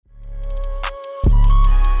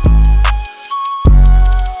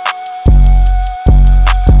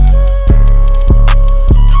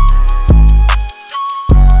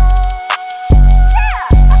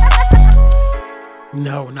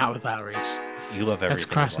Not with Lowry's. You love everything. That's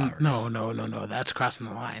crossing. with Lowry's. No. That's crossing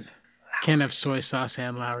the line. Can't have soy sauce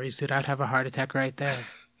and Lowry's, dude. I'd have a heart attack right there.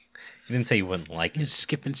 You didn't say you wouldn't like You're it.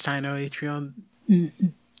 skipping sinoatrial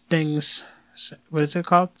things. What is it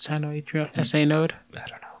called? Sinoatrial SA node? I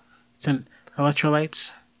don't know. It's in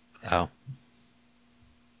electrolytes. Oh.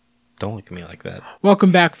 Don't look at me like that.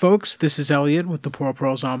 Welcome back, folks. This is Elliot with the Poor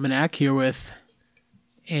Pearls Almanac here with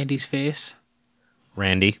Andy's face.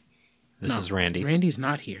 Randy. This is Randy. Randy's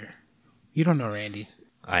not here. You don't know Randy.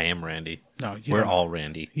 I am Randy. No, you We're don't. all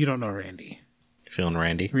Randy. You don't know Randy. You feeling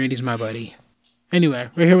Randy? Randy's my buddy.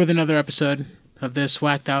 Anyway, we're here with another episode of this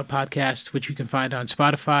whacked out podcast, which you can find on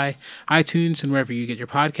Spotify, iTunes, and wherever you get your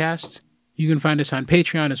podcasts. You can find us on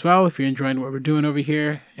Patreon as well if you're enjoying what we're doing over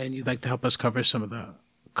here and you'd like to help us cover some of the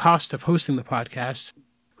cost of hosting the podcast.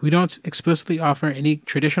 We don't explicitly offer any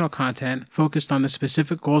traditional content focused on the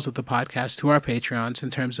specific goals of the podcast to our Patreons in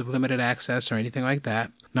terms of limited access or anything like that.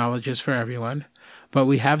 Knowledge is for everyone. But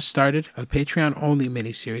we have started a Patreon-only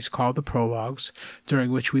miniseries called The Prologues,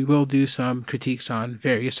 during which we will do some critiques on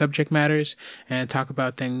various subject matters and talk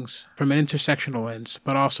about things from an intersectional lens,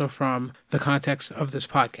 but also from the context of this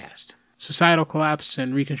podcast. Societal collapse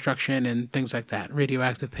and reconstruction and things like that.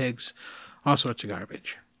 Radioactive pigs, all sorts of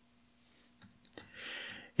garbage.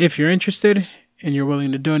 If you're interested and you're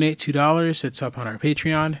willing to donate $2, it's up on our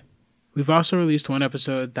Patreon. We've also released one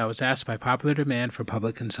episode that was asked by popular demand for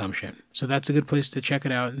public consumption. So that's a good place to check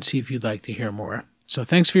it out and see if you'd like to hear more. So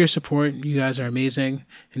thanks for your support. You guys are amazing.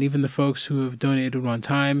 And even the folks who have donated one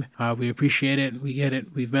time, we appreciate it. We get it.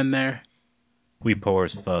 We've been there. We poor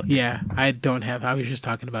as fuck. Yeah, I was just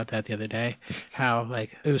talking about that the other day. How,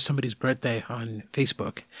 like, it was somebody's birthday on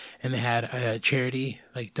Facebook and they had a charity,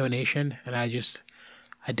 like, donation. And I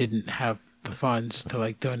didn't have the funds to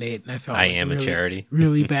like donate, and I felt I am a charity,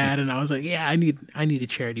 really bad. And I was like, yeah, I need a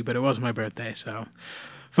charity, but it wasn't my birthday, so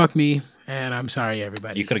fuck me, and I'm sorry,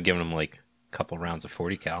 everybody. You could have given them like a couple rounds of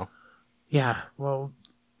 40 cal. Yeah, well,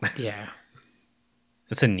 yeah.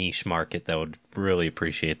 It's a niche market that would really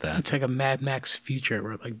appreciate that. It's like a Mad Max future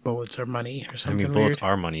where like bullets are money or something. I mean, bullets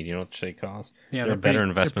weird. are money. Do you know what they cost? Yeah, they're a better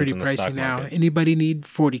investment they're than pretty the stock pricey now. market. Anybody need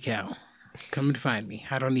 40 cal? Come and find me.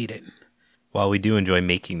 I don't need it. While we do enjoy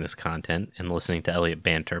making this content and listening to Elliot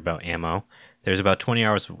banter about ammo, there's about 20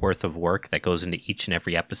 hours worth of work that goes into each and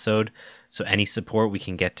every episode, so any support we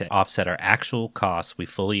can get to offset our actual costs, we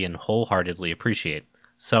fully and wholeheartedly appreciate.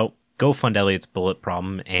 So go fund Elliot's bullet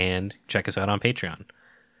problem and check us out on Patreon.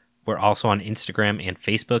 We're also on Instagram and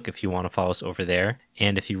Facebook if you want to follow us over there.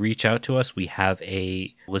 And if you reach out to us, we have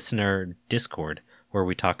a listener Discord where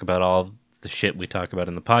we talk about all the shit we talk about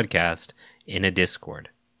in the podcast in a Discord.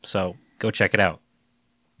 So go check it out.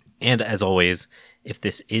 And as always, if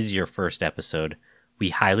this is your first episode,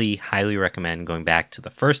 we highly, highly recommend going back to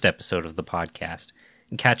the first episode of the podcast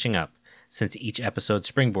and catching up, since each episode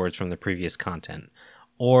springboards from the previous content,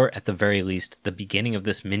 or at the very least, the beginning of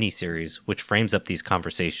this mini-series, which frames up these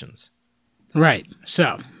conversations. Right.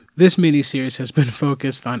 So, this mini-series has been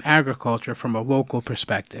focused on agriculture from a local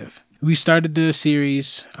perspective. We started the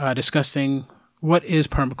series discussing what is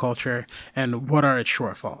permaculture and what are its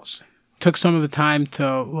shortfalls. Took some of the time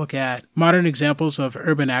to look at modern examples of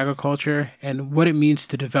urban agriculture and what it means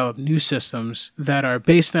to develop new systems that are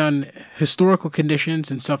based on historical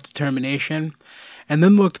conditions and self-determination, and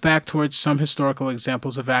then looked back towards some historical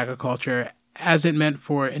examples of agriculture as it meant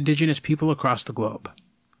for indigenous people across the globe.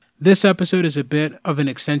 This episode is a bit of an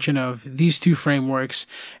extension of these two frameworks,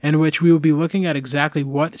 in which we will be looking at exactly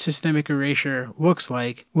what systemic erasure looks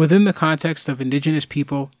like within the context of indigenous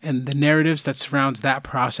people and the narratives that surrounds that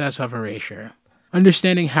process of erasure.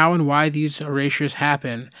 Understanding how and why these erasures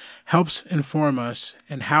happen helps inform us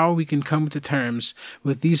in how we can come to terms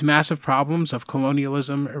with these massive problems of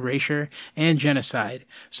colonialism, erasure, and genocide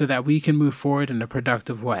so that we can move forward in a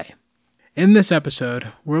productive way. In this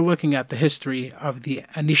episode, we're looking at the history of the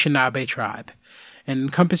Anishanaabe tribe, an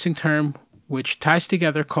encompassing term which ties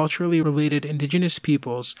together culturally related indigenous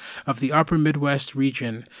peoples of the upper Midwest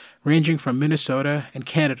region, ranging from Minnesota and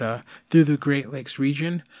Canada through the Great Lakes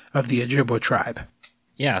region of the Ojibwe tribe.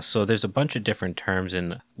 Yeah, so there's a bunch of different terms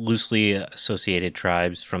and loosely associated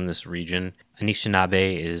tribes from this region.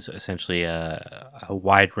 Anishanaabe is essentially a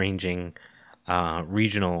wide-ranging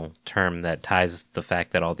regional term that ties the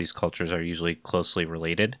fact that all these cultures are usually closely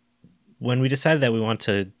related. When we decided that we want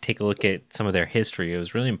to take a look at some of their history, it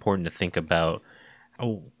was really important to think about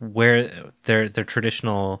where their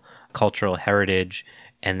traditional cultural heritage,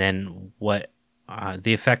 and then what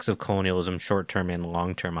the effects of colonialism, short-term and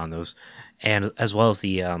long-term, on those, and as well as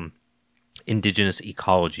the indigenous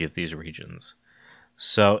ecology of these regions.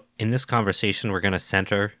 So in this conversation, we're going to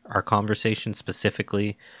center our conversation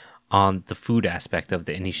specifically on the food aspect of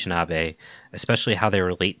the Anishinaabe, especially how they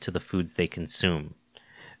relate to the foods they consume.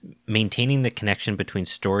 Maintaining the connection between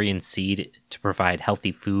story and seed to provide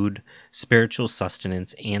healthy food, spiritual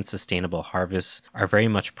sustenance, and sustainable harvests are very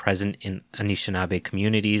much present in Anishinaabe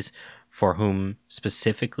communities, for whom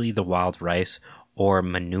specifically the wild rice, or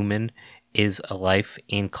Manoomin, is a life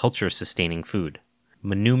and culture-sustaining food.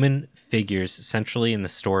 Manoomin figures centrally in the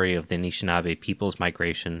story of the Anishinaabe people's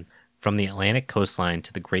migration from the Atlantic coastline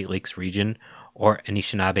to the Great Lakes region, or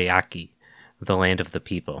Anishinaabe, the land of the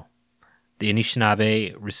people. The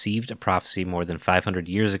Anishinaabe received a prophecy more than 500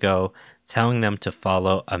 years ago, telling them to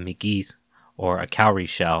follow a migis, or a cowrie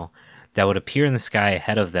shell, that would appear in the sky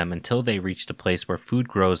ahead of them until they reached a place where food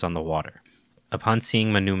grows on the water. Upon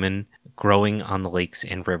seeing Manoomin growing on the lakes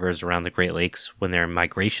and rivers around the Great Lakes when their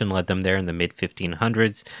migration led them there in the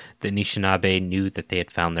mid-1500s, the Anishinaabe knew that they had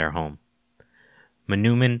found their home.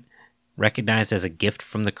 Manoomin, recognized as a gift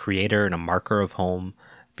from the Creator and a marker of home,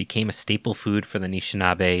 became a staple food for the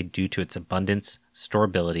Anishinaabe due to its abundance,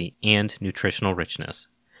 storability, and nutritional richness.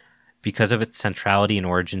 Because of its centrality in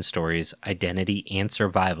origin stories, identity, and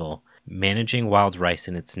survival, managing wild rice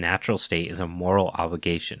in its natural state is a moral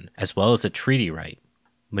obligation, as well as a treaty right.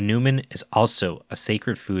 Manoomin is also a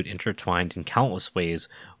sacred food intertwined in countless ways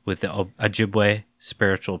with the Ojibwe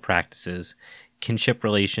spiritual practices, kinship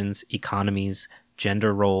relations, economies,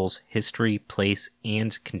 gender roles, history, place,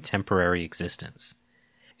 and contemporary existence.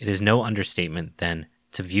 It is no understatement, then,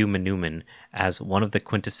 to view Manoomin as one of the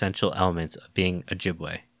quintessential elements of being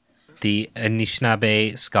Ojibwe. The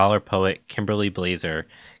Anishinaabe scholar-poet Kimberly Blazer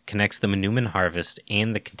connects the Manoomin harvest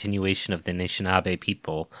and the continuation of the Anishinaabe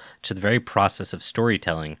people to the very process of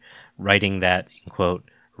storytelling, writing that, quote,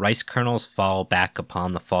 rice kernels fall back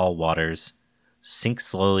upon the fall waters, sink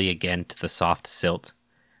slowly again to the soft silt.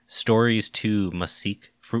 Stories, too, must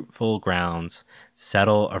seek fruitful grounds,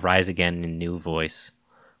 settle, arise again in new voice.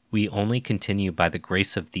 We only continue by the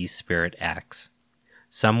grace of these spirit acts.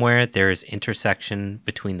 Somewhere there is intersection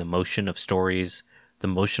between the motion of stories, the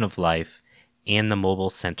motion of life, and the mobile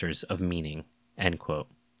centers of meaning, end quote.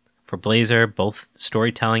 For Blazer, both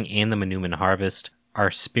storytelling and the Manoomin harvest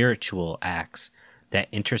are spiritual acts that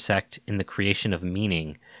intersect in the creation of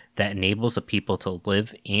meaning that enables a people to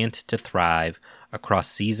live and to thrive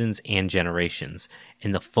across seasons and generations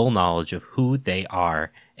in the full knowledge of who they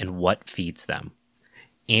are and what feeds them.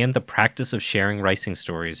 And the practice of sharing ricing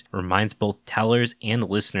stories reminds both tellers and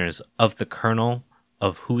listeners of the kernel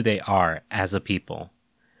of who they are as a people.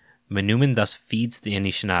 Manoomin thus feeds the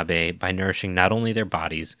Anishinaabe by nourishing not only their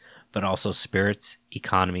bodies, but also spirits,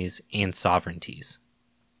 economies, and sovereignties.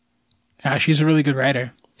 Yeah, she's a really good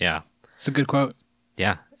writer. Yeah. It's a good quote.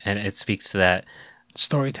 Yeah, and it speaks to that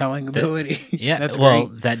storytelling ability. Yeah, that's well,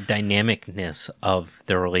 great. That dynamicness of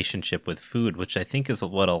their relationship with food, which I think is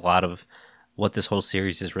what a lot of what this whole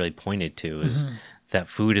series is really pointed to, is that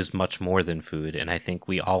food is much more than food, and I think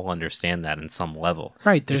we all understand that in some level.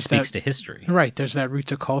 Right, it speaks to history. Right, there's that root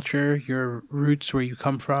to culture, your roots, where you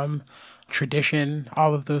come from, tradition.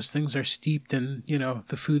 All of those things are steeped in,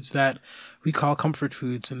 the foods that we call comfort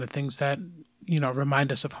foods, and the things that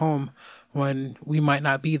remind us of home when we might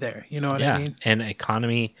not be there. You know what I mean? And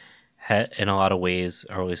economy, in a lot of ways,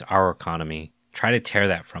 or at least our economy, try to tear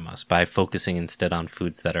that from us by focusing instead on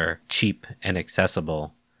foods that are cheap and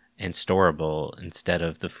accessible and storable, instead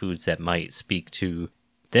of the foods that might speak to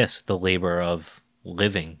the labor of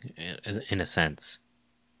living, in a sense.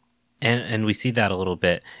 And we see that a little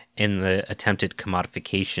bit in the attempted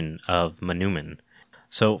commodification of Manoomin.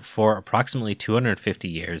 So for approximately 250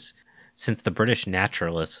 years, since the British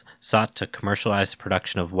naturalists sought to commercialize the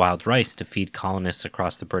production of wild rice to feed colonists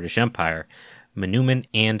across the British Empire, Manoomin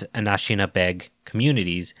and Anishinaabe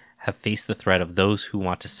communities have faced the threat of those who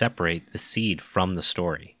want to separate the seed from the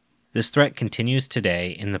story. This threat continues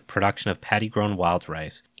today in the production of paddy-grown wild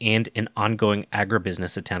rice and in ongoing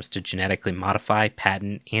agribusiness attempts to genetically modify,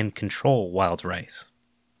 patent, and control wild rice.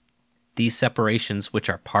 These separations, which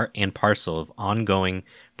are part and parcel of ongoing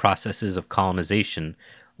processes of colonization,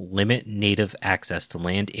 limit native access to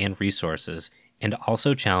land and resources, and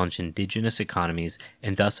also challenge indigenous economies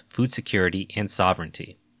and thus food security and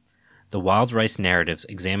sovereignty. The wild rice narratives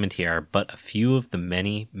examined here are but a few of the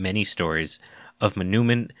many, many stories of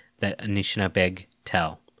Manoomin that Anishinaabe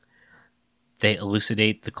tell. They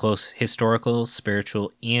elucidate the close historical,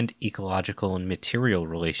 spiritual, and ecological and material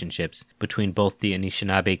relationships between both the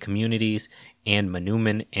Anishinaabe communities and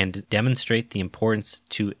Manoomin, and demonstrate the importance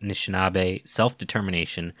to Anishinaabe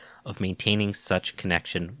self-determination of maintaining such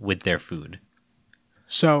connection with their food.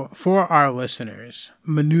 So, for our listeners,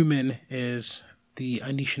 Manoomin is the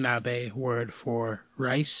Anishinaabe word for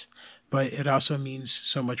rice. but it also means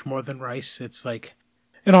so much more than rice. It's like,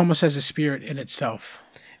 it almost has a spirit in itself.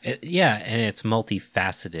 Yeah, and it's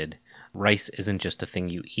multifaceted. Rice isn't just a thing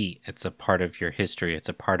you eat. It's a part of your history. It's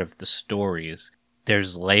a part of the stories.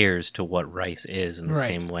 There's layers to what rice is in the Right.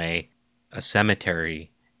 same way a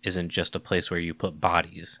cemetery isn't just a place where you put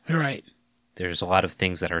bodies. Right. There's a lot of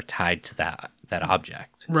things that are tied to that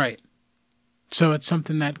object. Right. So it's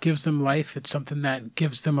something that gives them life. It's something that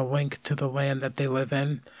gives them a link to the land that they live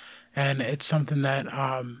in. And it's something that,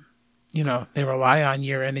 they rely on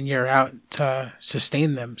year in and year out to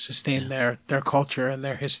sustain them, their culture and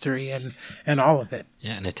their history and all of it.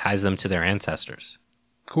 Yeah, and it ties them to their ancestors.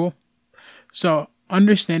 Cool. So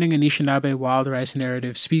understanding Anishinaabe wild rice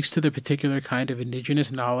narrative speaks to the particular kind of indigenous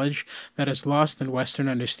knowledge that is lost in Western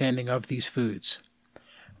understanding of these foods.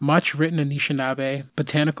 Much written Anishinaabe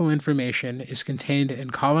botanical information is contained in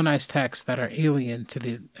colonized texts that are alien to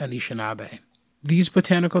the Anishinaabe. These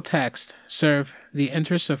botanical texts serve the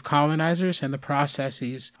interests of colonizers and the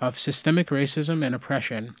processes of systemic racism and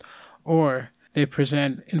oppression, or they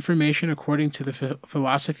present information according to the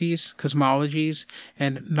philosophies, cosmologies,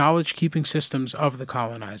 and knowledge-keeping systems of the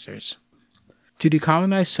colonizers. To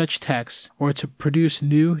decolonize such texts, or to produce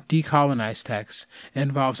new decolonized texts,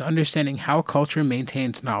 involves understanding how culture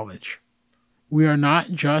maintains knowledge. We are not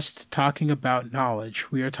just talking about knowledge,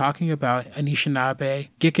 we are talking about Anishinaabe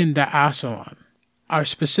Gikin Da'asawan, our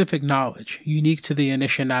specific knowledge, unique to the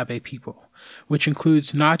Anishinaabe people, which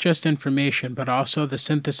includes not just information, but also the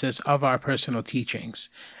synthesis of our personal teachings."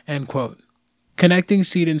 End quote. Connecting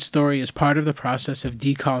seed and story is part of the process of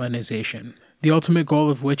decolonization, the ultimate goal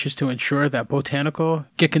of which is to ensure that botanical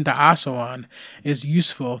Gikin Da'asawan is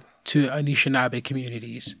useful to Anishinaabe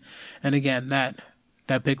communities. And again, that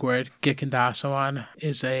big word, Gikin Da'asawan,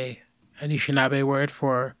 is a Anishinaabe word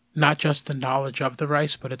for not just the knowledge of the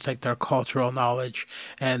rice, but it's like their cultural knowledge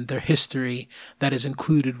and their history that is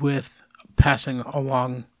included with passing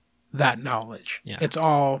along that knowledge. Yeah. It's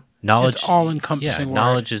all encompassing. Yeah,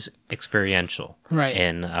 knowledge is experiential. Right.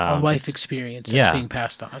 And a life experience that's being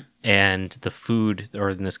passed on. And the food, or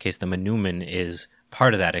in this case, the Manoomin, is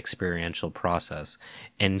part of that experiential process.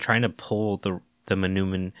 And trying to pull the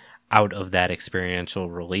Manoomin out of that experiential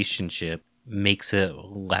relationship makes it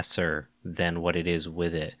lesser than what it is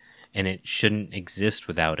with it, and it shouldn't exist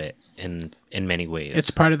without it in many ways.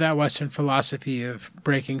 It's part of that Western philosophy of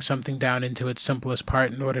breaking something down into its simplest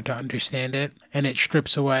part in order to understand it, and it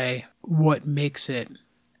strips away what makes it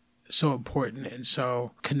so important and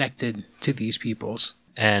so connected to these peoples.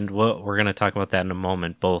 And we're going to talk about that in a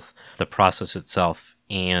moment, both the process itself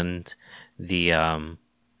and the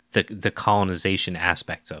colonization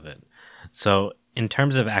aspects of it. So in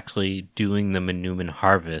terms of actually doing the Manoomin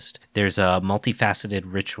harvest, there's a multifaceted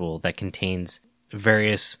ritual that contains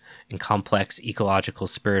various and complex ecological,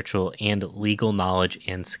 spiritual, and legal knowledge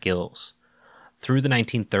and skills. Through the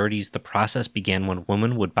 1930s, the process began when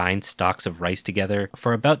women would bind stalks of rice together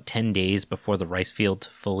for about 10 days before the rice field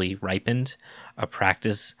fully ripened, a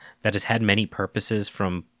practice that has had many purposes,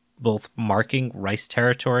 from both marking rice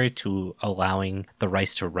territory to allowing the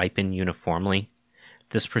rice to ripen uniformly.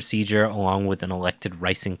 This procedure, along with an elected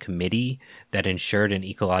ricing committee that ensured an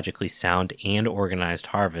ecologically sound and organized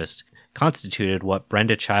harvest, constituted what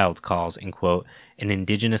Brenda Child calls, in quote, "an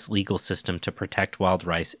indigenous legal system to protect wild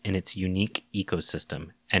rice in its unique ecosystem,"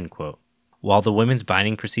 end quote. While the women's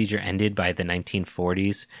binding procedure ended by the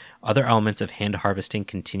 1940s, other elements of hand harvesting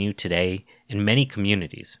continue today in many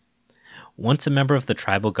communities. Once a member of the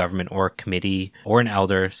tribal government or committee, or an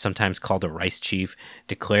elder, sometimes called a rice chief,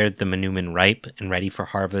 declared the Manoomin ripe and ready for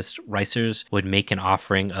harvest, ricers would make an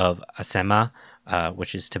offering of asema,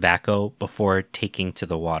 which is tobacco, before taking to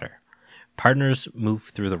the water. Partners move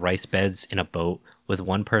through the rice beds in a boat, with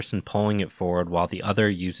one person pulling it forward while the other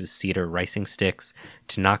uses cedar ricing sticks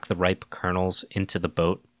to knock the ripe kernels into the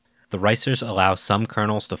boat. The ricers allow some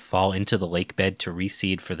kernels to fall into the lake bed to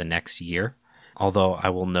reseed for the next year. Although I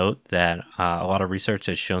will note that a lot of research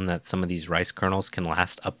has shown that some of these rice kernels can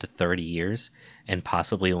last up to 30 years and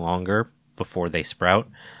possibly longer before they sprout,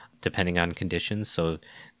 depending on conditions. So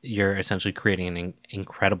you're essentially creating an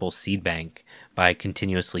incredible seed bank by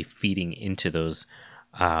continuously feeding into those,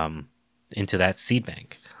 into that seed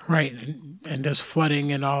bank. Right. And does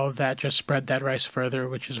flooding and all of that just spread that rice further,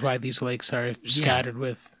 which is why these lakes are scattered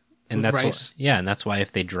with rice. And that's why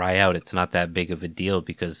if they dry out, it's not that big of a deal,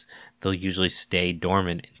 because they'll usually stay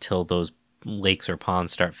dormant until those lakes or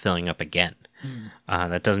ponds start filling up again.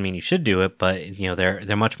 That doesn't mean you should do it, but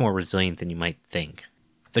they're much more resilient than you might think.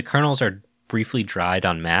 The kernels are briefly dried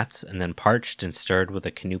on mats and then parched and stirred with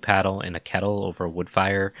a canoe paddle in a kettle over a wood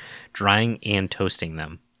fire, drying and toasting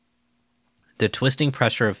them. The twisting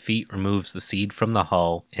pressure of feet removes the seed from the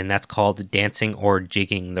hull, and that's called dancing or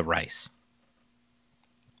jigging the rice.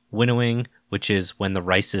 Winnowing, which is when the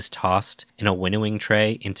rice is tossed in a winnowing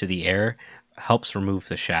tray into the air, helps remove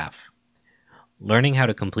the chaff. Learning how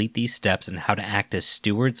to complete these steps and how to act as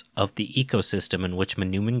stewards of the ecosystem in which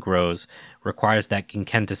Manoomin grows requires that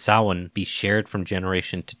Ginkentasawan be shared from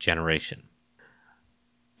generation to generation.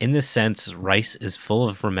 In this sense, rice is full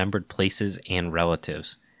of remembered places and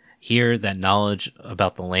relatives. Here, that knowledge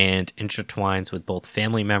about the land intertwines with both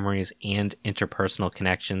family memories and interpersonal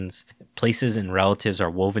connections. Places and relatives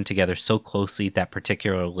are woven together so closely that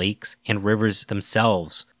particular lakes and rivers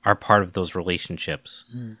themselves are part of those relationships.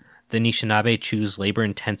 The Anishinaabe choose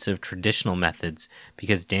labor-intensive traditional methods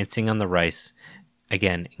because dancing on the rice,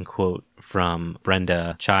 again, in quote from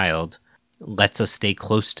Brenda Child, lets us stay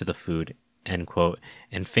close to the food, end quote,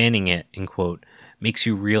 and fanning it, end quote, makes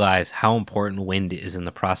you realize how important wind is in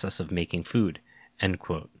the process of making food, end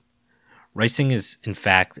quote. Ricing is, in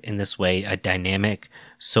fact, in this way, a dynamic,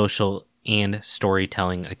 social, and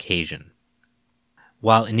storytelling occasion.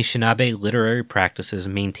 While Anishinaabe literary practices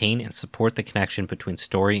maintain and support the connection between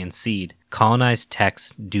story and seed, colonized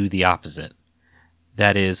texts do the opposite.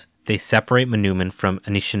 That is, they separate Manoomin from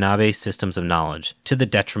Anishinaabe systems of knowledge, to the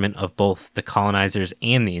detriment of both the colonizers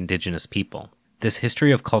and the indigenous people. This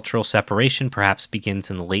history of cultural separation perhaps begins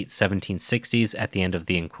in the late 1760s at the end of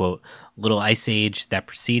the, in quote, Little Ice Age that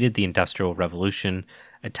preceded the Industrial Revolution,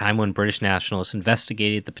 a time when British nationalists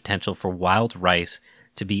investigated the potential for wild rice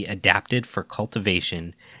to be adapted for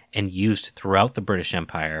cultivation and used throughout the British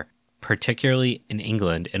Empire, particularly in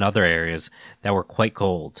England and other areas that were quite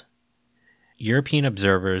cold. European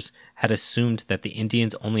observers had assumed that the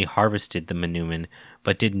Indians only harvested the Manoomin,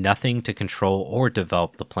 but did nothing to control or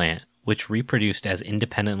develop the plant, which reproduced as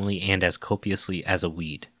independently and as copiously as a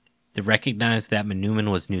weed. They recognized that Manoomin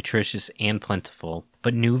was nutritious and plentiful,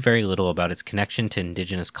 but knew very little about its connection to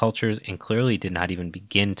indigenous cultures and clearly did not even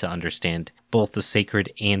begin to understand both the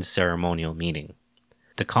sacred and ceremonial meaning.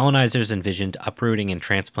 The colonizers envisioned uprooting and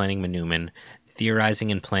transplanting Manoomin, theorizing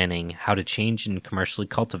and planning how to change and commercially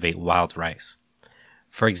cultivate wild rice.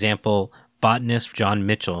 For example, botanist John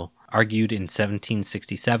Mitchell argued in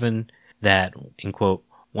 1767 that, in quote,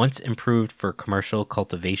 once improved for commercial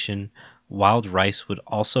cultivation, wild rice would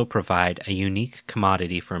also provide a unique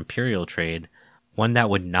commodity for imperial trade, one that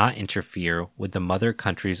would not interfere with the mother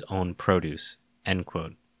country's own produce, end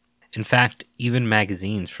quote. In fact, even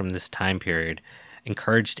magazines from this time period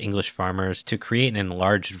encouraged English farmers to create an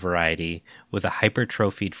enlarged variety with a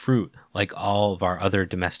hypertrophied fruit like all of our other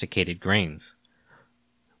domesticated grains.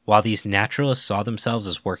 While these naturalists saw themselves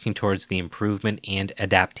as working towards the improvement and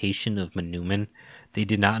adaptation of Manoomin, they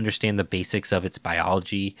did not understand the basics of its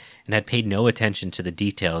biology and had paid no attention to the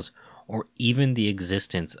details or even the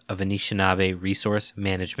existence of Anishinaabe resource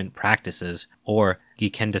management practices, or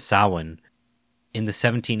Ginkentasawan. In the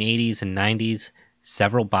 1780s and 90s,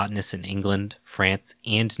 several botanists in England, France,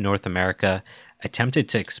 and North America attempted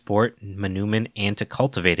to export Manoomin and to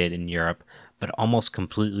cultivate it in Europe, but almost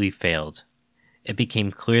completely failed. It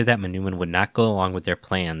became clear that Manoomin would not go along with their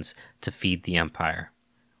plans to feed the empire.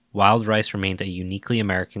 Wild rice remained a uniquely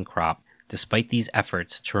American crop, despite these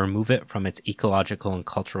efforts to remove it from its ecological and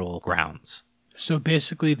cultural grounds. So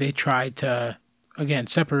basically they tried to, again,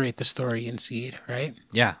 separate the story and seed, right?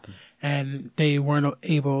 Yeah. And they weren't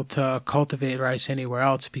able to cultivate rice anywhere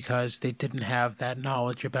else because they didn't have that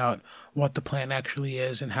knowledge about what the plant actually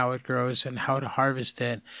is and how it grows and how to harvest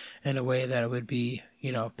it in a way that it would be,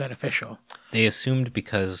 beneficial. They assumed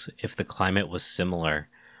because if the climate was similar,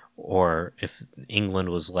 or if England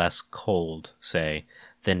was less cold, say,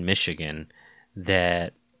 than Michigan,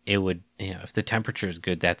 that it would, if the temperature is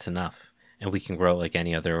good, that's enough. And we can grow like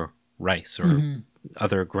any other rice or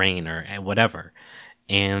other grain or whatever.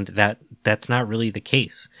 And that's not really the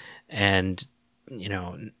case. And,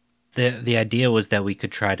 the idea was that we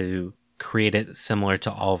could try to create it similar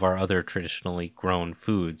to all of our other traditionally grown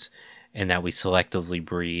foods, and that we selectively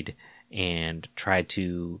breed and try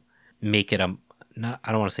to make it I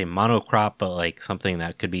don't want to say monocrop, but like something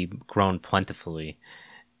that could be grown plentifully.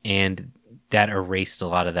 And that erased a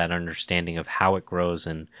lot of that understanding of how it grows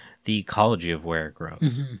and the ecology of where it grows.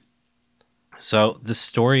 Mm-hmm. So the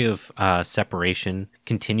story of separation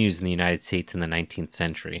continues in the United States in the 19th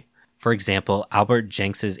century. For example, Albert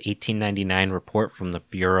Jenks's 1899 report from the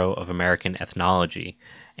Bureau of American Ethnology,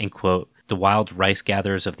 and quote, The Wild Rice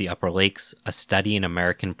Gatherers of the Upper Lakes, a Study in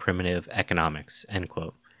American Primitive Economics, end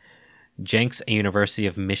quote. Jenks, a University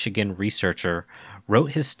of Michigan researcher,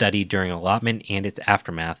 wrote his study during allotment and its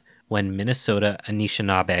aftermath when Minnesota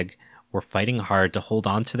Anishinaabe were fighting hard to hold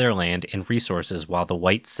on to their land and resources while the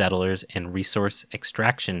white settlers and resource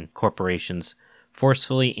extraction corporations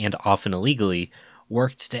forcefully and often illegally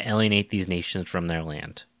worked to alienate these nations from their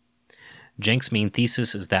land. Jenks' main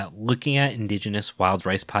thesis is that looking at indigenous wild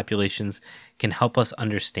rice populations can help us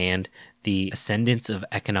understand the ascendance of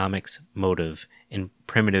economics motive in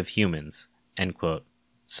primitive humans, end quote.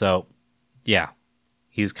 So, yeah,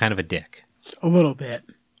 he was kind of a dick. A little bit.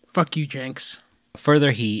 Fuck you, Jenks.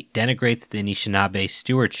 Further, he denigrates the Anishinaabe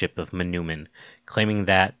stewardship of Manoomin, claiming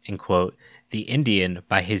that, end quote, the Indian,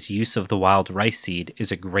 by his use of the wild rice seed,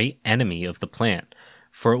 is a great enemy of the plant,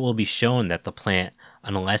 for it will be shown that the plant,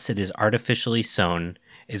 unless it is artificially sown,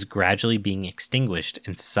 is gradually being extinguished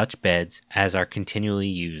in such beds as are continually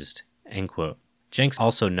used, end quote. Jenks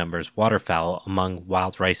also numbers waterfowl among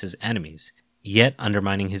wild rice's enemies. Yet,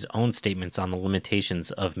 undermining his own statements on the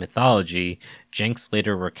limitations of mythology, Jenks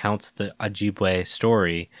later recounts the Ojibwe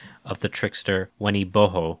story of the trickster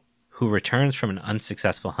Weniboho, who returns from an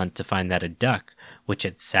unsuccessful hunt to find that a duck, which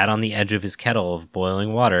had sat on the edge of his kettle of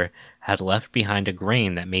boiling water, had left behind a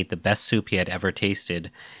grain that made the best soup he had ever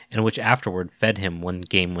tasted, and which afterward fed him when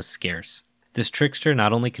game was scarce. This trickster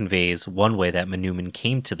not only conveys one way that Manoomin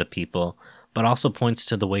came to the people, but also points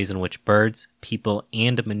to the ways in which birds, people,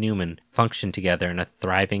 and Manoomin function together in a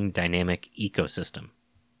thriving, dynamic ecosystem.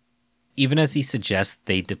 Even as he suggests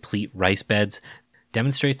they deplete rice beds,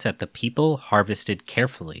 demonstrates that the people harvested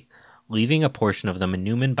carefully, leaving a portion of the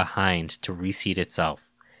Manoomin behind to reseed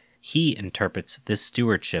itself. He interprets this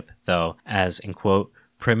stewardship, though, as, in quote,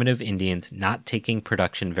 primitive Indians not taking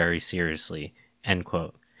production very seriously, end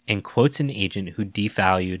quote, and quotes an agent who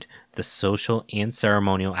devalued the social and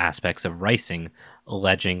ceremonial aspects of ricing,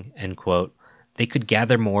 alleging, end quote, they could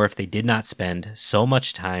gather more if they did not spend so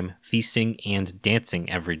much time feasting and dancing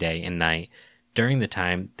every day and night during the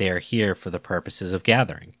time they are here for the purposes of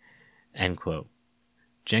gathering, end quote.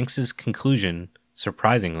 Jenks's conclusion,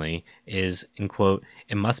 surprisingly, is, in quote,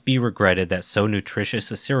 it must be regretted that so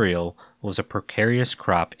nutritious a cereal was a precarious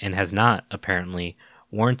crop and has not, apparently,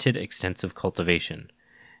 warranted extensive cultivation,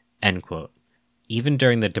 end quote. Even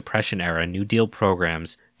during the Depression era, New Deal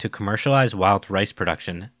programs to commercialize wild rice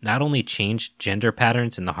production not only changed gender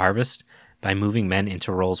patterns in the harvest by moving men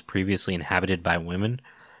into roles previously inhabited by women,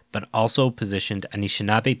 but also positioned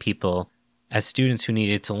Anishinaabe people as students who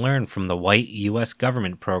needed to learn from the white U.S.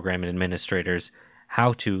 government program administrators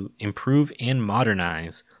how to improve and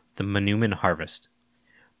modernize the Manoomin harvest.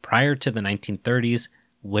 Prior to the 1930s,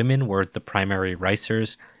 women were the primary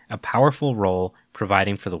ricers, a powerful role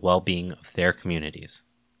providing for the well-being of their communities.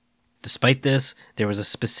 Despite this, there was a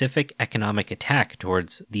specific economic attack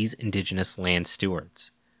towards these indigenous land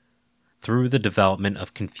stewards. Through the development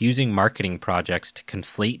of confusing marketing projects to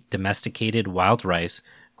conflate domesticated wild rice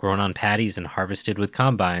grown on paddies and harvested with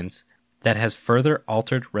combines, that has further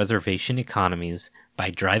altered reservation economies by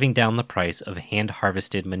driving down the price of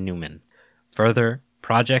hand-harvested Manoomin. Further,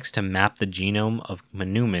 projects to map the genome of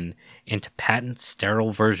Manoomin into patent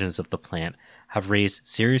sterile versions of the plant have raised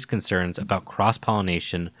serious concerns about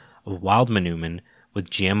cross-pollination of wild Manoomin with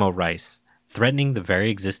GMO rice, threatening the very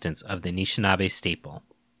existence of the Anishinaabe staple.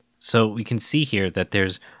 So we can see here that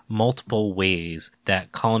there's multiple ways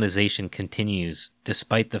that colonization continues,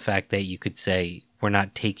 despite the fact that you could say we're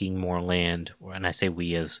not taking more land, and I say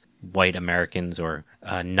we as white Americans or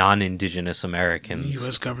non-indigenous Americans.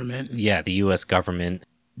 U.S. government. Yeah, the U.S. government.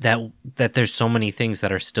 That there's so many things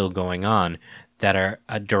that are still going on that are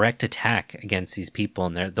a direct attack against these people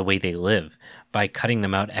and the way they live, by cutting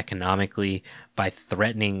them out economically, by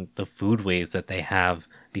threatening the foodways that they have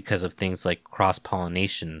because of things like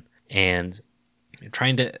cross-pollination, and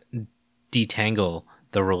trying to detangle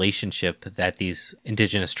the relationship that these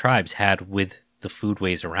indigenous tribes had with the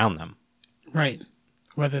foodways around them. Right.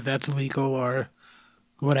 Whether that's legal or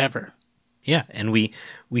whatever. Yeah, and we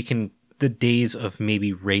can, the days of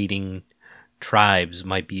maybe raiding tribes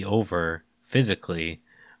might be over physically,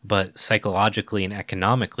 but psychologically and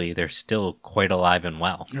economically, they're still quite alive and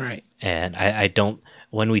well. Right. And I don't,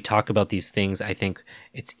 when we talk about these things, I think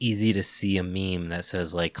it's easy to see a meme that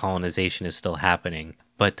says like colonization is still happening,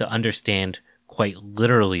 but to understand quite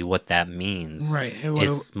literally what that means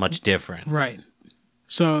is much different. Right.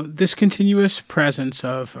 So this continuous presence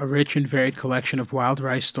of a rich and varied collection of wild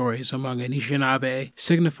rice stories among Anishinaabe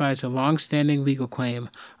signifies a long-standing legal claim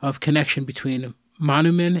of connection between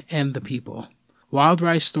Manoomin and the people. Wild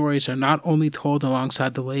rice stories are not only told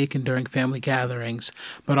alongside the lake and during family gatherings,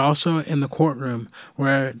 but also in the courtroom,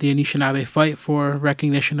 where the Anishinaabe fight for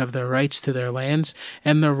recognition of their rights to their lands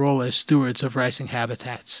and their role as stewards of ricing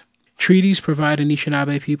habitats. Treaties provide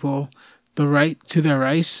Anishinaabe people the right to their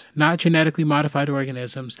rice, not genetically modified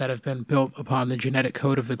organisms that have been built upon the genetic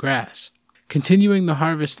code of the grass. Continuing the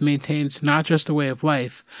harvest maintains not just a way of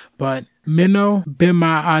life, but Mino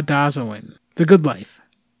Bima'adazoin, the good life,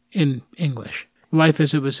 in English. Life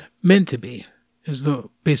as it was meant to be is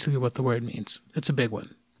basically what the word means. It's a big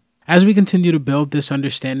one. As we continue to build this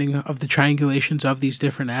understanding of the triangulations of these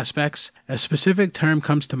different aspects, a specific term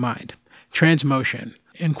comes to mind, transmotion,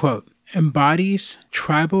 end quote, embodies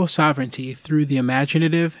tribal sovereignty through the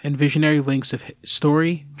imaginative and visionary links of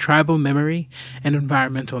story, tribal memory, and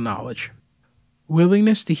environmental knowledge.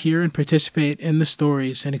 Willingness to hear and participate in the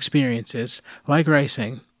stories and experiences, like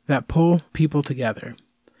ricing, that pull people together.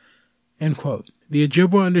 End quote. The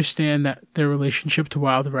Ojibwa understand that their relationship to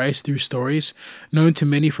wild rice through stories known to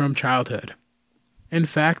many from childhood. In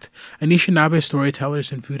fact, Anishinaabe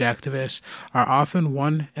storytellers and food activists are often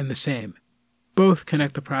one and the same. Both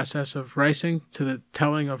connect the process of ricing to the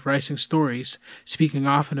telling of ricing stories, speaking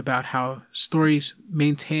often about how stories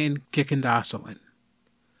maintain Gikendasoin.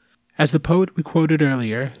 As the poet we quoted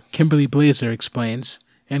earlier, Kimberly Blazer, explains,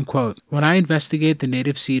 end quote, when I investigate the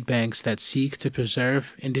native seed banks that seek to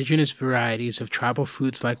preserve indigenous varieties of tribal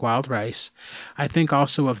foods like wild rice, I think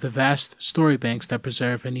also of the vast story banks that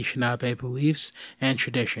preserve Anishinaabe beliefs and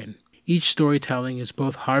tradition. Each storytelling is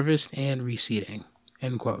both harvest and reseeding,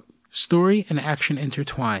 end quote. Story and action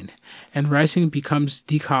intertwine, and ricing becomes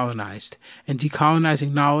decolonized, and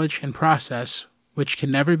decolonizing knowledge and process which can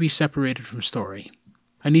never be separated from story.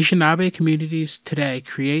 Anishinaabe communities today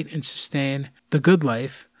create and sustain the good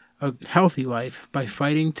life, a healthy life, by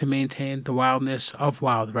fighting to maintain the wildness of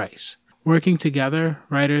wild rice. Working together,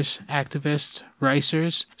 writers, activists,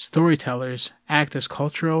 ricers, storytellers act as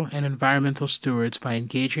cultural and environmental stewards by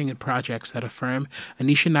engaging in projects that affirm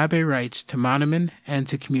Anishinaabe rights to Manoomin and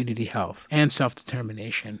to community health and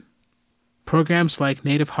self-determination. Programs like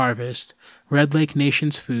Native Harvest, Red Lake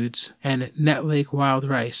Nations Foods, and Net Lake Wild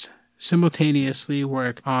Rice simultaneously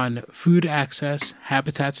work on food access,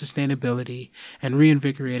 habitat sustainability, and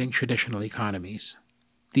reinvigorating traditional economies.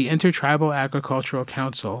 The Intertribal Agricultural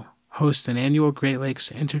Council hosts an annual Great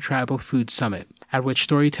Lakes Intertribal Food Summit, at which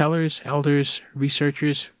storytellers, elders,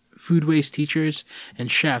 researchers, Foodways teachers, and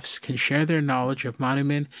chefs can share their knowledge of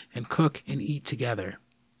Manoomin and cook and eat together.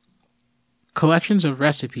 Collections of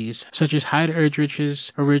recipes, such as Hyde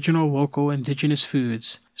Erdrich's original local indigenous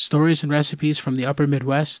foods, stories and recipes from the Upper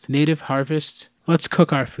Midwest, Native Harvests, Let's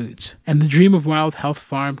Cook Our Foods, and the Dream of Wild Health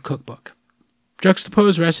Farm cookbook.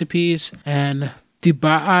 Juxtapose recipes and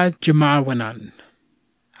Diba'a Jamawanan.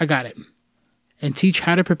 I got it. And teach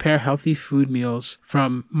how to prepare healthy food meals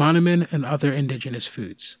from Manoomin and other indigenous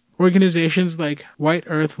foods. Organizations like White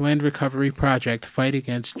Earth Land Recovery Project fight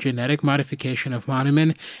against genetic modification of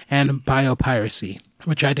Manoomin and biopiracy,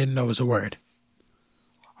 which I didn't know was a word.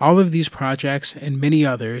 All of these projects and many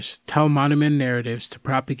others tell Manoomin narratives to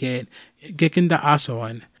propagate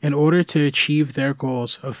Gikenda'asoan in order to achieve their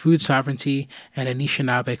goals of food sovereignty and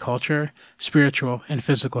Anishinaabe culture, spiritual, and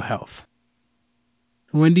physical health.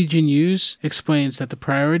 Wendy Jin-Hughes explains that the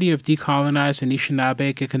priority of decolonized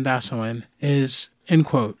Anishinaabe Gikendasoan is, end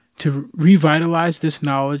quote, to revitalize this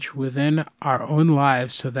knowledge within our own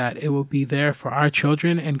lives so that it will be there for our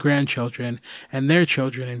children and grandchildren and their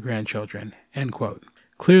children and grandchildren, end quote.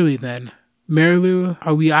 Clearly then, Merilu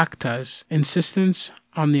Awiakta's insistence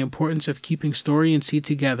on the importance of keeping story and seed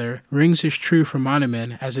together rings as true for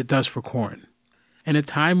Manoomin as it does for corn. In a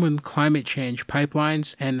time when climate change,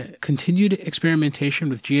 pipelines, and continued experimentation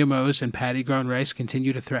with GMOs and paddy-grown rice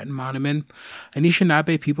continue to threaten Manoomin,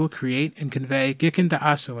 Anishinaabe people create and convey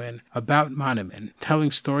Gikenda'asoan about Manoomin,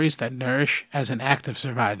 telling stories that nourish as an act of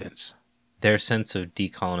survivance. Their sense of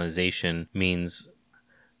decolonization means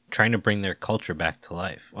trying to bring their culture back to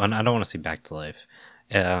life. Well, I don't want to say back to life.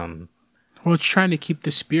 Well, it's trying to keep the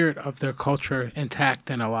spirit of their culture intact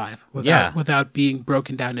and alive without being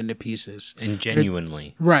broken down into pieces. And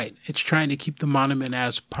genuinely. Right. It's trying to keep the Manoomin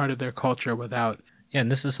as part of their culture without... Yeah,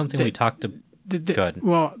 and this is something we talked about. Good.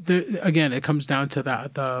 Well, again, it comes down to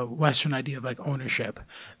the Western idea of like ownership.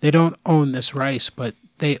 They don't own this rice, but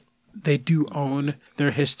they do own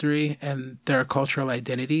their history and their cultural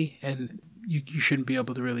identity, and you shouldn't be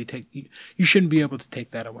able to really you shouldn't be able to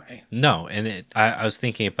take that away. No, and I was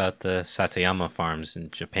thinking about the Satayama farms in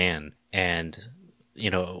Japan, and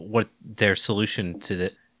what their solution to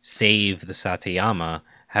save the Satayama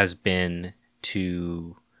has been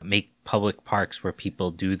to make public parks where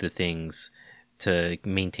people do the things to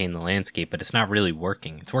maintain the landscape, but it's not really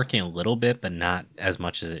working. It's working a little bit, but not as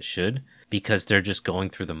much as it should, because they're just going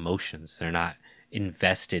through the motions. They're not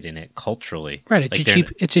invested in it culturally. Right,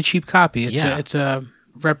 it's a cheap copy. It's a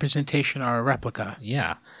representation or a replica.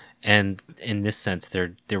 Yeah. And in this sense,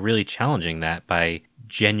 they're really challenging that by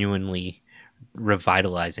genuinely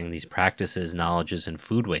revitalizing these practices, knowledges, and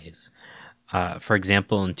foodways. For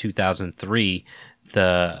example, in 2003,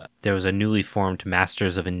 there was a newly formed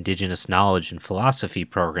Masters of Indigenous Knowledge and Philosophy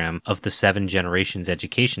program of the Seven Generations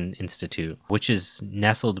Education Institute, which is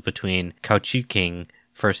nestled between Couchiking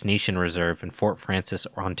First Nation Reserve and Fort Francis,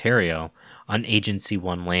 Ontario, on Agency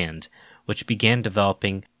 1 land, which began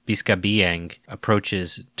developing Biskabiang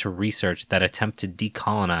approaches to research that attempt to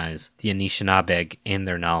decolonize the Anishinaabe and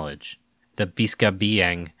their knowledge. The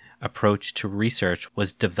Biskabiang approach to research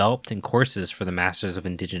was developed in courses for the Masters of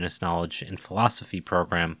Indigenous Knowledge and Philosophy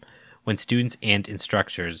program when students and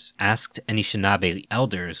instructors asked Anishinaabe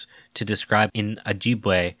elders to describe in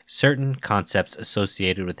Ojibwe certain concepts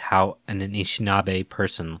associated with how an Anishinaabe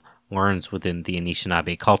person learns within the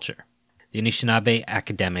Anishinaabe culture. The Anishinaabe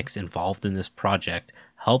academics involved in this project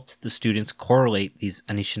helped the students correlate these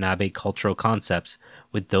Anishinaabe cultural concepts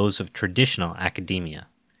with those of traditional academia.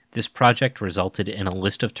 This project resulted in a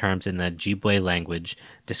list of terms in the Ojibwe language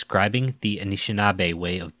describing the Anishinaabe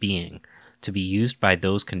way of being, to be used by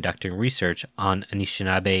those conducting research on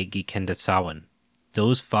Anishinaabe Gikendasawan.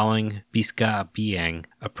 Those following Biskabiang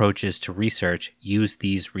approaches to research use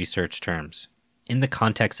these research terms. In the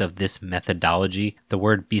context of this methodology, the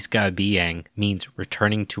word Biskabiang means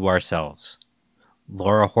returning to ourselves.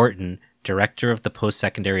 Laura Horton, director of the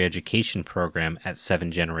post-secondary education program at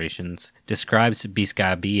Seven Generations, describes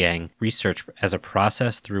Biskabiang research as a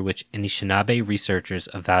process through which Anishinaabe researchers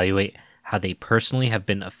evaluate how they personally have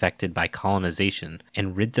been affected by colonization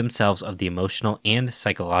and rid themselves of the emotional and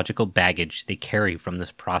psychological baggage they carry from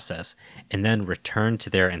this process, and then return to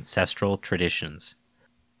their ancestral traditions.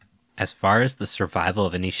 As far as the survival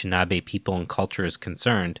of Anishinaabe people and culture is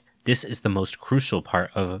concerned, this is the most crucial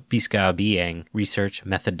part of Biskabiang research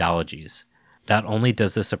methodologies. Not only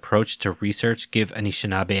does this approach to research give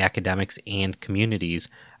Anishinaabe academics and communities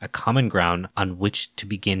a common ground on which to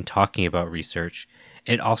begin talking about research,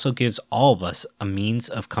 it also gives all of us a means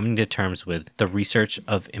of coming to terms with the research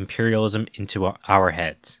of imperialism into our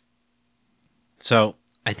heads. So,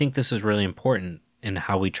 I think this is really important in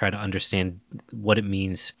how we try to understand what it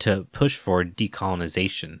means to push for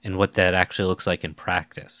decolonization and what that actually looks like in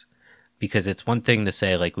practice. Because it's one thing to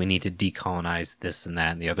say, like, we need to decolonize this and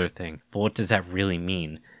that and the other thing, but what does that really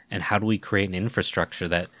mean? And how do we create an infrastructure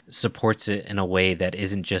that supports it in a way that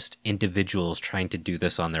isn't just individuals trying to do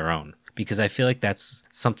this on their own? Because I feel like that's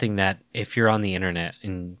something that if you're on the internet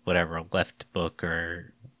in whatever, Left Book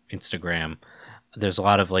or Instagram, there's a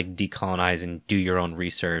lot of like decolonize and do your own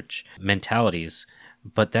research mentalities,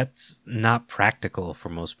 but that's not practical for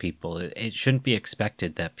most people. It shouldn't be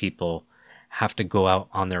expected that people have to go out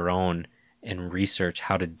on their own and research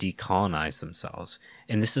how to decolonize themselves.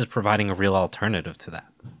 And this is providing a real alternative to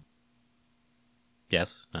that.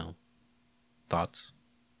 Yes? No? Thoughts?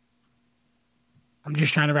 I'm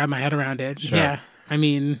just trying to wrap my head around it. Sure. Yeah. I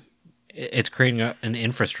mean, it's creating an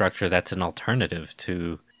infrastructure that's an alternative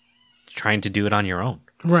to trying to do it on your own.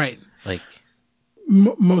 Right. Like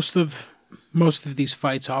most of these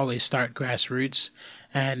fights always start grassroots,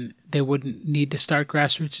 and they wouldn't need to start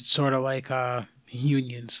grassroots. It's sort of like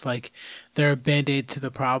unions. Like, they're a band-aid to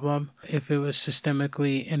the problem. If it was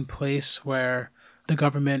systemically in place where the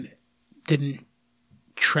government didn't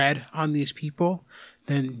tread on these people,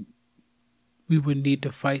 then we would need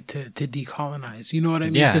to fight to decolonize. You know what I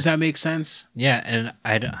mean? Yeah. Does that make sense? Yeah, and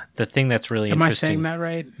the thing that's really Am I interesting... saying that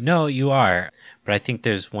right? No, you are. But I think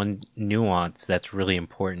there's one nuance that's really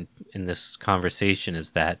important in this conversation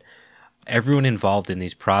is that everyone involved in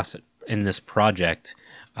this project,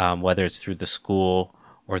 whether it's through the school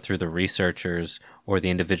or through the researchers or the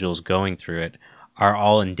individuals going through it, are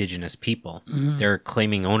all Indigenous people. Mm-hmm. They're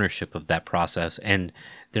claiming ownership of that process, and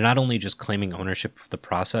they're not only just claiming ownership of the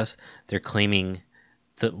process, they're claiming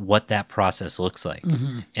what that process looks like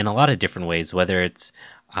in a lot of different ways, whether it's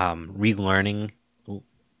relearning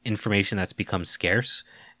information that's become scarce,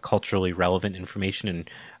 culturally relevant information, and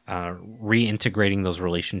reintegrating those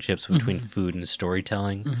relationships between food and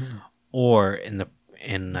storytelling, or in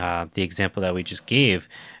the example that we just gave,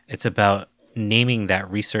 it's about naming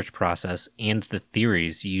that research process and the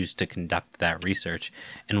theories used to conduct that research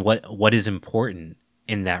and what is important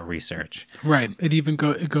in that research. Right.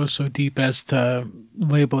 It goes so deep as to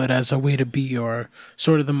label it as a way to be, or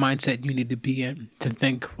sort of the mindset you need to be in to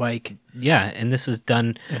think like. Yeah, and this is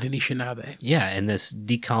done at Anishinaabe. Yeah, and this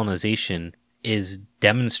decolonization is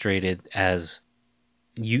demonstrated as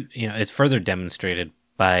it's further demonstrated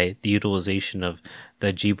by the utilization of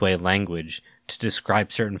the Ojibwe language to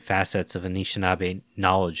describe certain facets of Anishinaabe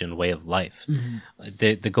knowledge and way of life.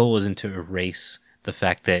 The goal isn't to erase the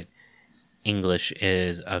fact that English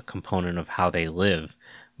is a component of how they live,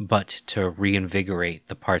 but to reinvigorate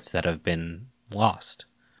the parts that have been lost.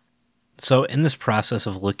 So in this process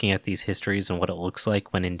of looking at these histories and what it looks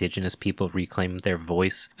like when Indigenous people reclaim their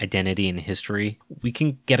voice, identity, and history, we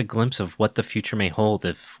can get a glimpse of what the future may hold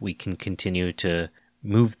if we can continue to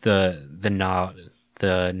move the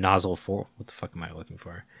nozzle for what the fuck am I looking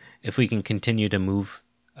for? If we can continue to move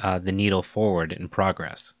the needle forward in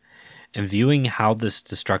progress. And viewing how this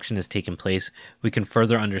destruction has taken place, we can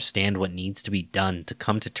further understand what needs to be done to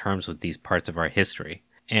come to terms with these parts of our history.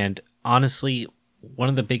 And honestly, one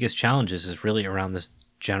of the biggest challenges is really around this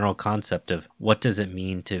general concept of what does it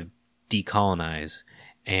mean to decolonize,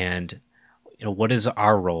 and what is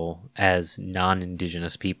our role as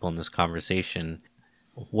non-Indigenous people in this conversation?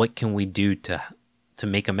 What can we do to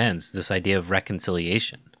make amends? This idea of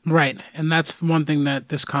reconciliation. Right. And that's one thing that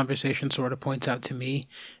this conversation sort of points out to me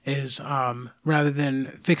is rather than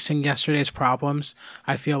fixing yesterday's problems,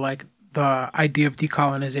 I feel like the idea of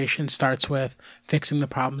decolonization starts with fixing the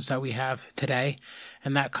problems that we have today.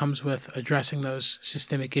 And that comes with addressing those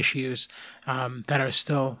systemic issues that are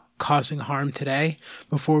still causing harm today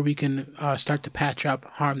before we can start to patch up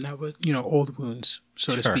harm that was, old wounds,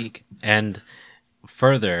 so to speak. And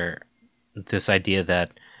further, this idea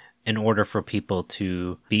that in order for people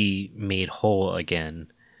to be made whole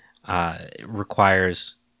again, it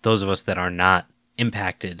requires those of us that are not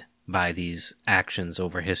impacted by these actions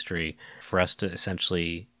over history for us to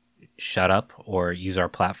essentially shut up or use our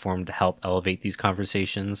platform to help elevate these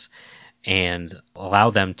conversations and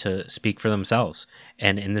allow them to speak for themselves.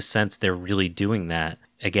 And in this sense, they're really doing that.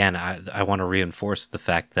 Again, I want to reinforce the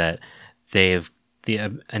fact that the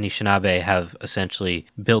Anishanaabe have essentially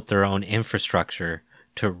built their own infrastructure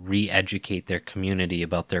to re-educate their community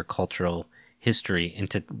about their cultural history and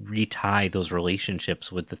to retie those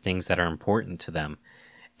relationships with the things that are important to them.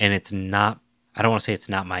 And it's not, I don't want to say it's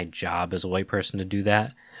not my job as a white person to do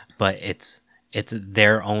that, but it's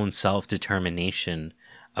their own self-determination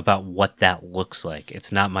about what that looks like.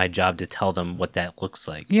 It's not my job to tell them what that looks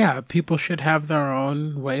like. Yeah, people should have their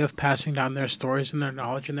own way of passing down their stories and their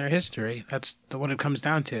knowledge and their history. That's what it comes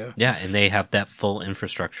down to. Yeah, and they have that full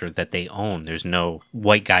infrastructure that they own. There's no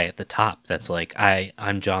white guy at the top that's like,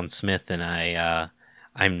 I'm John Smith and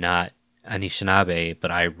I'm not Anishinaabe,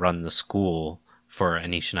 but I run the school for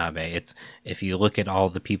Anishinaabe. It's, if you look at all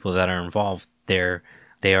the people that are involved, they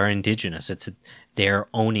are indigenous. They're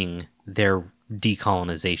owning their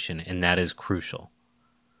decolonization, and that is crucial.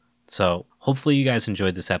 So hopefully you guys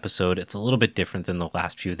enjoyed this episode. It's a little bit different than the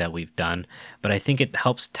last few that we've done, but I think it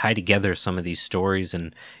helps tie together some of these stories.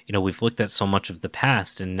 And we've looked at so much of the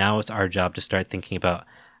past, and now it's our job to start thinking about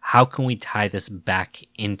how can we tie this back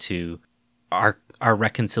into our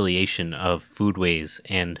reconciliation of foodways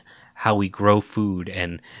and how we grow food,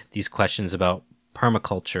 and these questions about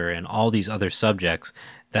permaculture and all these other subjects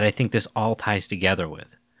that I think this all ties together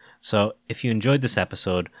with. So if you enjoyed this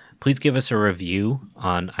episode, please give us a review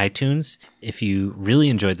on iTunes. If you really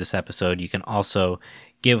enjoyed this episode, you can also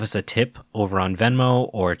give us a tip over on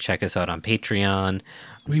Venmo or check us out on Patreon.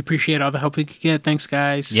 We appreciate all the help we could get. Thanks,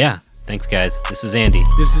 guys. Yeah, thanks, guys. This is Andy.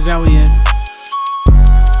 This is Elliot.